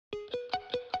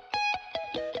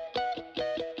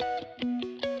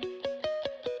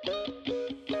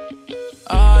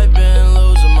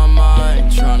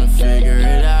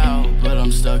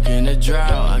a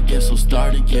drought, I guess I'll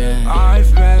start again.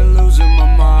 I've been losing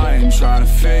my mind, trying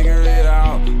to figure it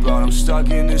out, but I'm stuck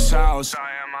in this house. I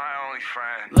am my only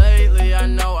friend. Lately I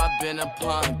know I've been a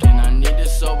punk, and I need to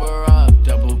sober up.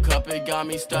 Double cup, it got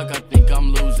me stuck, I think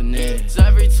I'm losing it. It's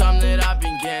every time that I've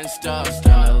been getting stuck,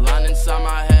 still a line inside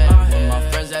my head. With my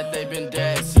friends that they've been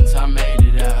dead since I made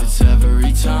it out. It's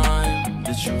every time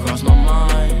that you cross my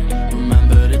mind,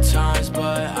 remember the times,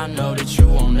 but I know that you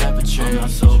won't ever change. I'm not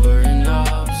sobering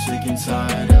up, sick and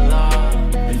tired of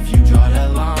love. If you draw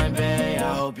that line, babe,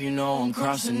 I hope you know I'm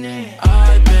crossing it.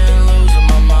 I've been losing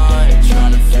my mind,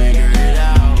 trying to figure it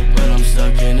out, but I'm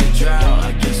stuck in a drought,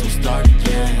 I guess I'll start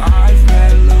again. I've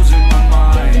been losing my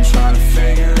mind, trying to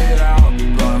figure it out,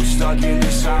 but I'm stuck in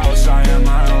this house. I am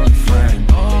my only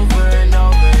friend. Over and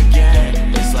over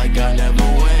again, it's like I never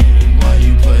win. Why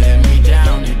you putting me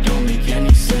down? It don't make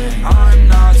any sense. I'm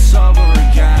not sober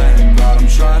again, but I'm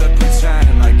trying to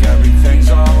pretend like everything's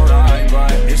alright,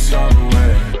 but it's over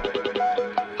with.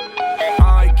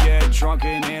 I get drunk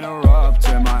and interrupt,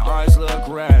 and my eyes look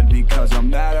red because I'm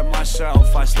mad at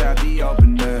myself. I stab the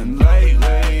open end.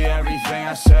 Lately, everything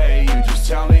I say, you just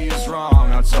tell me it's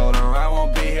wrong. I told her I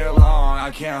won't be here long, I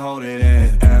can't hold it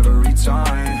in. Every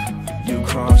time you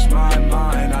cross my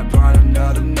mind, I burn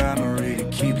another memory to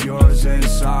keep yours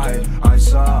inside. I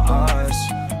saw us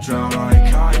drown like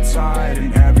high tide,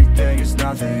 and everything is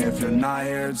nothing if you're not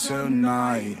here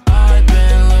tonight. I've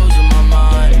been losing my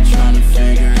mind, trying to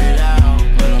figure it out,